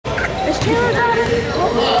I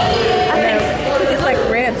think it's like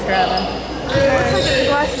ranch driving. It looks like the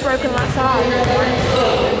glass is broken like side.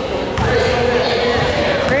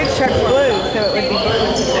 Red Shark's blue, so it would be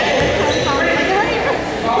blue.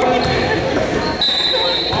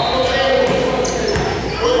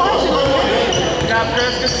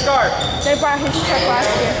 Good start. They brought his truck last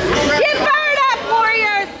year. Get fired up,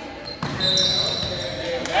 Warriors!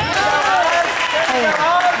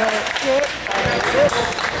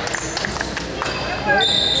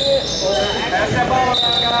 Pass that ball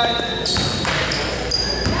around, guys.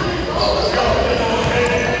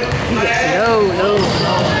 No.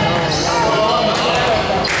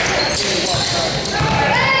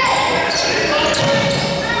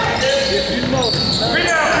 Bring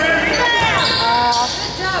it out, Chris.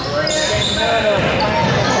 Good job, Chris.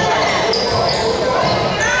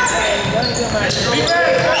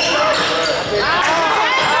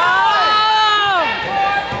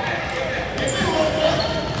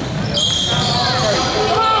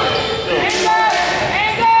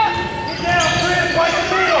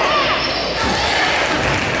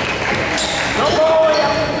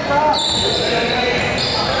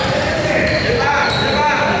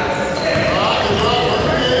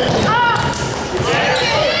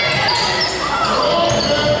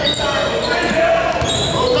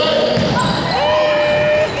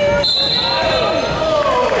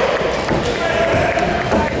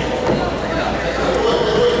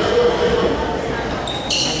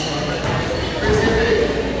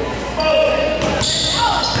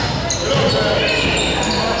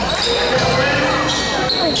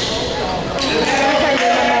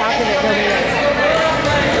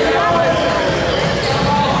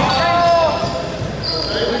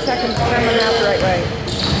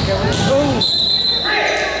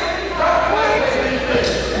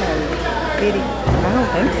 I don't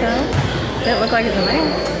think so. Doesn't look like it's a man.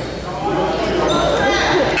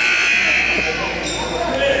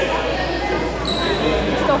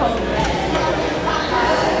 Still holding it.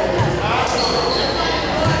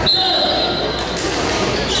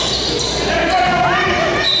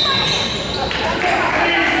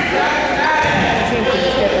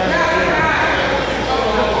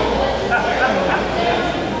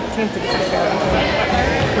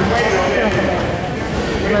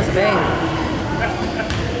 It must be.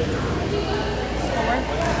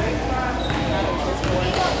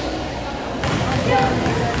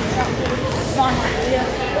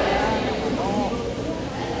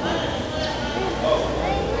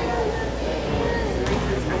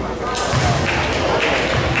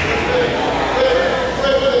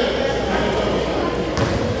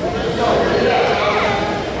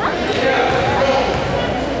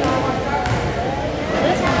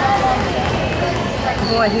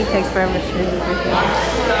 Boy, he takes forever to shoot everything.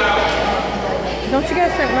 Don't you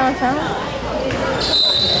get a certain amount of time?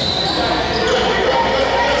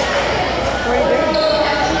 What are you doing?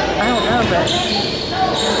 I don't know, but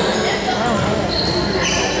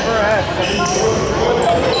for us.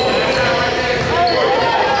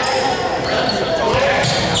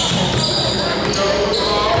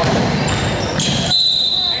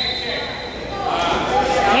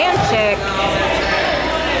 Handshake.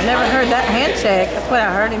 Never heard that handshake. That's what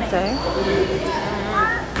I heard him say.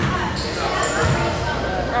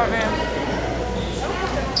 Oh, man.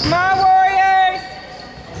 Come on, Warriors!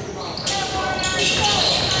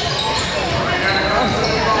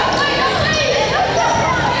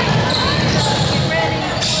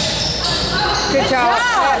 Good job.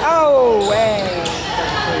 Oh, way.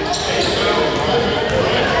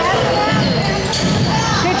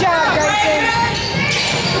 Good job, Grayson.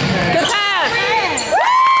 Good pass.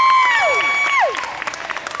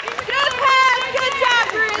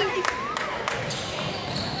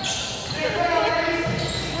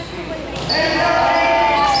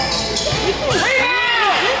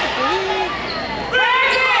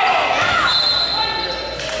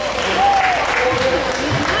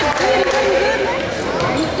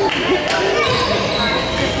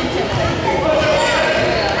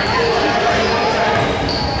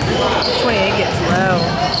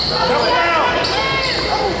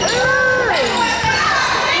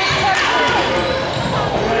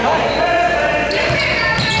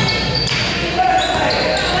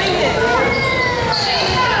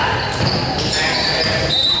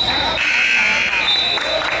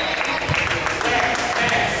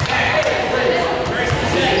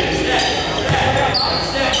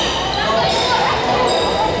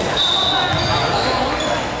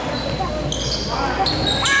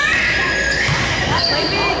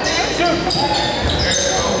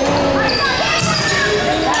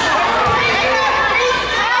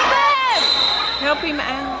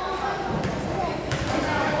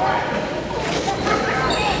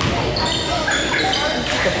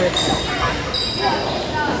 the bridge.